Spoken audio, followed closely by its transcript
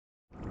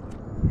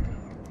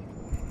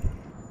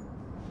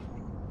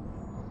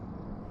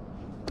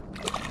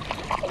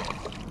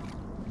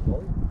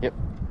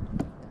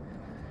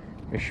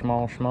A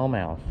small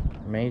smallmouth.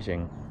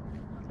 Amazing.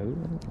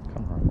 Ooh,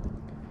 come on.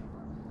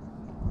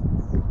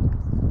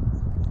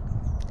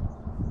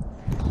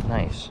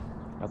 Nice.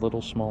 A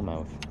little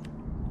smallmouth.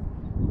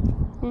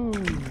 Ooh,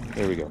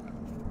 there we go.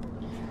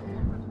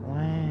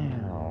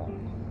 Wow.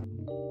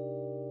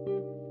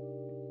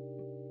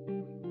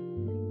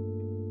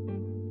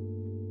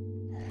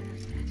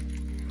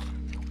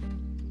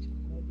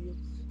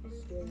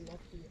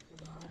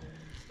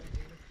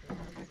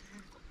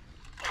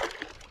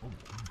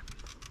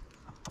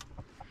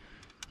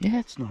 Yeah,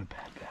 it's not a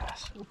bad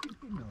bass.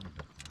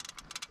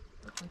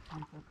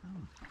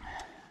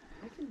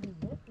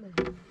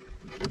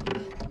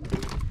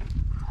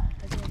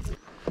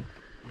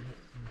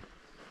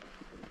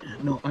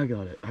 No, I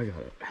got it. I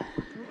got it.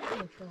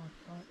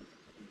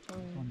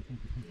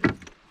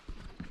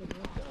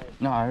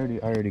 No, I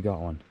already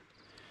got one.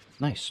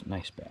 Nice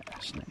bass.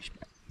 Nice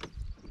bass.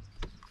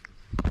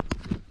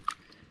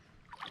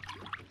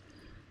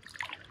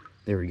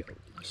 There we go.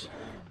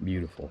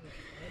 Beautiful.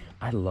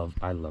 I love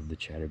the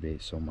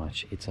chatterbait so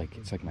much. It's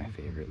like my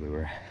favorite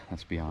lure.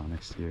 Let's be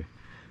honest here.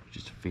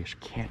 Just a fish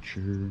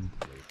catcher.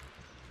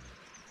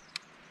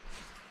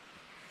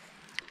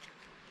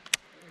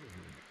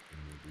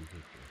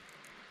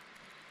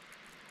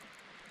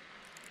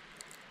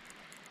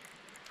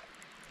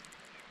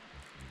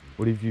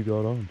 What have you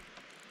got on?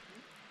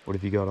 What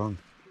have you got on?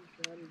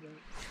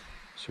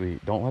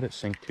 Sweet. Don't let it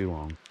sink too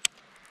long.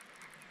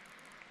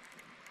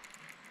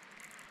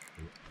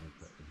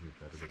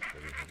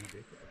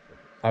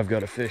 I've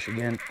got a fish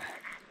again.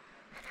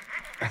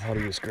 I thought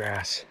he was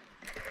grass.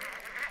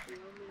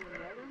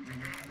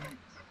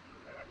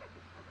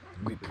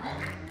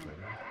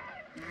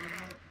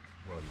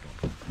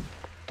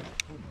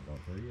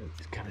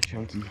 It's kind of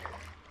chunky.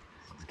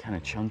 It's kind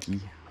of chunky.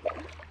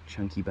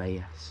 Chunky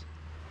bass.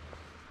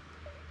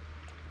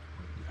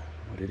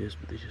 What it is,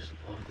 but they just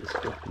love this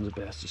weapons of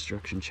bass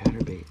destruction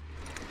chatterbait.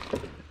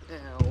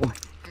 Ow.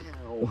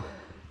 Ow.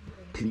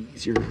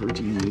 Please, you're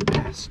hurting me,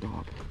 bass.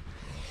 Stop.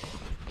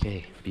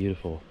 Okay,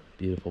 beautiful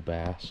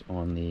bass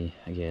on the,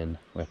 again,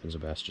 weapons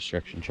of bass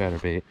destruction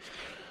chatterbait.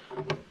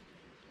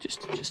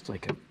 Just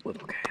like a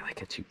little guy,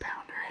 like a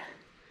 2-pounder.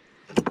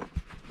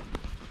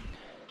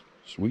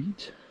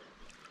 Sweet.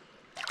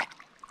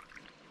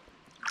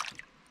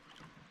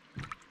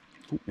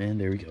 Oh,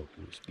 and there we go.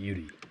 It's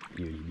beauty.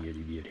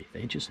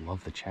 They just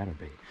love the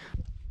chatterbait.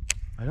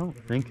 I don't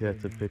think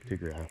that's a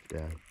pictograph,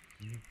 Dad.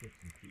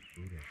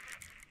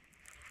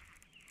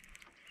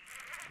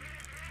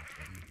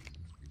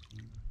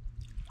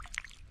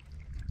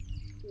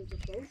 Is the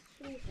boat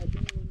so heavy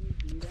when you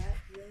do that,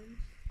 James?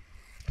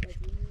 Like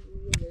when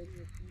you let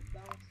your feet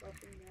bounce up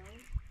and down?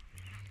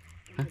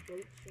 And the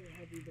boat's so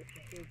heavy that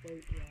the whole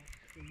boat rocks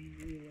when you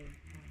reel it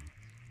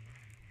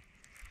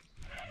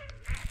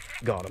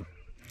out. Got him.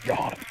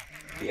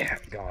 Yeah,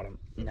 got him.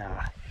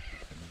 Nah.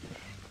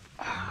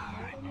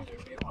 I need to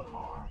get one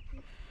more.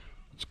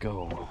 Let's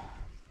go.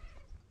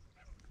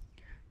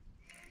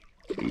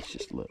 He's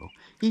just little.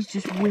 He's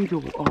just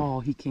little. Oh,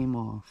 he came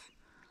off.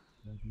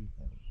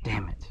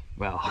 Damn it.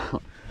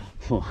 Well,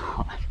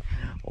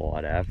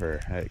 whatever.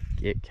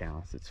 It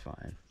counts. It's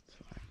fine. It's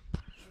fine.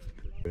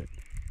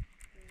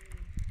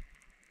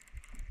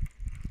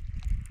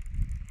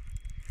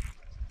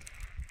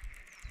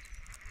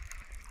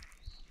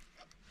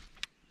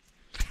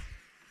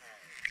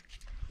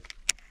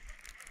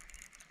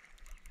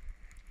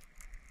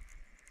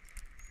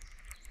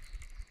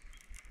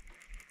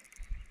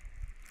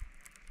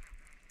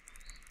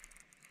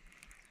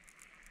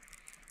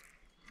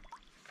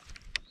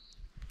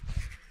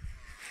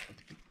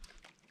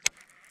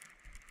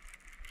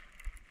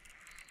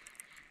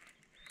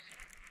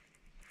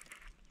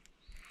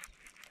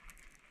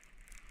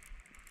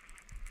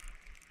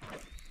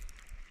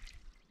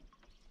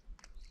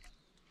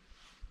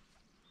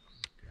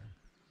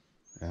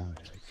 Yeah,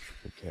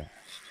 good cast.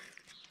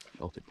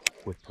 Felt it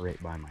whip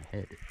right by my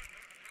head.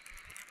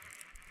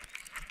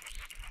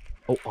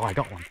 Oh, I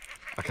got one.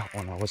 I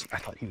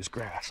thought he was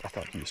grass.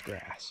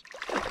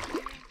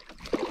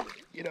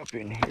 Get up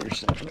in here,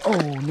 son.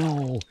 Oh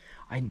no!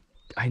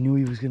 I knew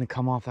he was gonna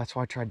come off. That's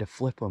why I tried to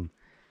flip him.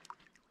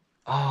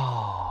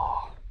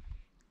 Oh,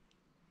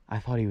 I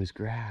thought he was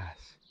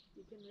grass.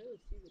 You can really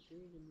see the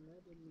green and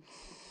red in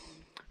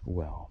the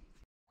Well.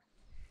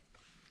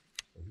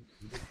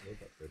 He didn't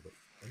live up there, but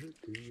I heard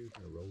 2 years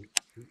in a row.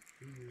 Two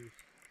years.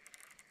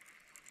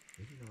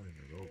 Maybe not in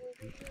a row,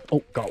 but 2.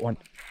 Oh, got one.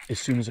 As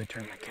soon as I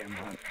turned my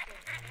camera on.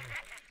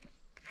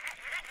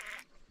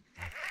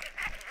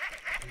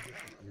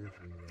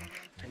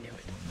 I knew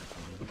it.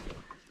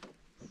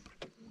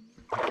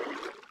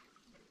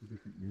 2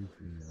 different years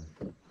we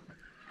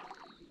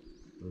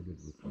started with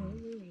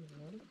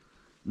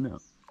No.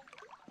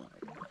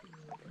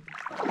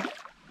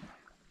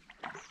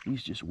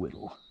 He's just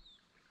whittle.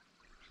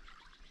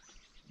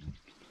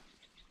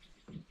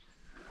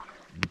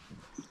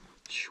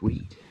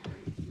 Sweet.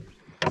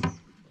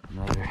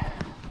 Another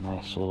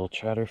nice little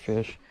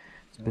chatterfish.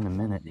 It's been a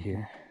minute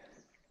here.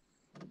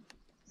 Get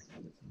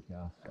some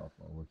cast off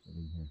while we're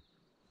sitting here.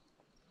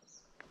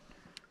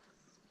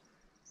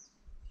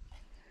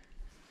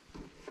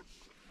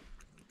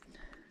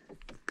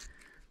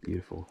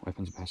 Beautiful.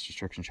 Weapons of mass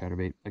destruction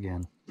chatterbait.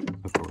 Again,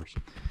 of course.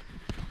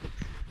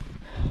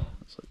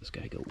 Let's let this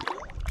guy go.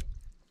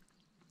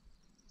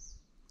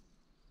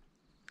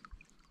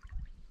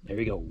 There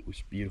he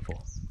goes.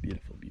 Beautiful.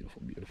 Beautiful,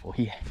 beautiful, beautiful.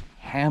 He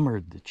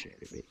hammered the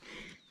chatterbait.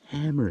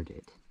 Hammered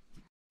it.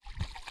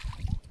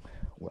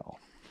 Well,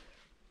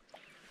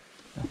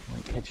 nothing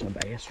like catching a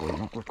bass while you're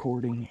not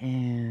recording,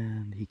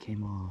 and he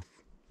came off.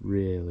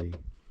 Really?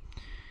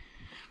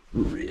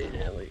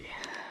 Really?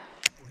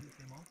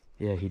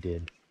 Yeah, he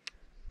did.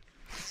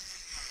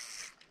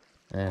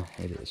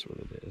 It is what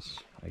it is,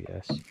 I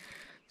guess.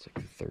 It's like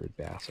the third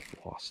bass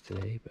I've lost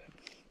today, but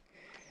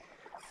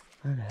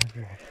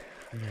whatever.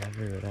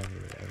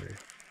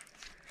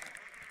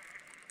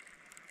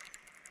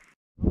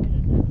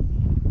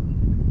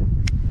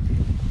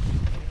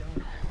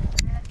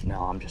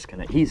 No, I'm just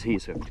gonna, he's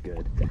hooked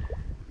good.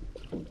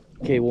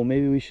 Okay, well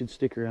maybe we should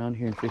stick around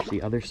here and fish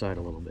the other side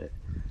a little bit.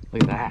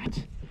 Look at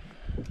that.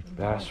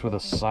 Bass with a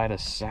side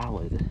of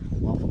salad.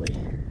 Lovely.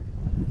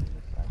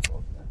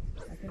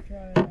 I could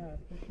try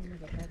fishing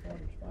with a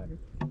topwater spider.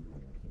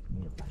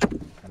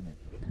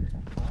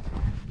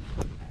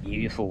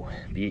 Beautiful,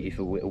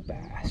 beautiful little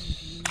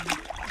bass.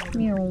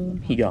 Meow.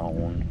 He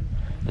gone.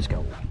 Let's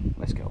go.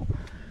 Let's go.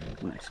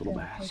 Nice little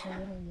bass.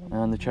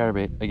 And the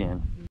chatterbait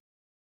again.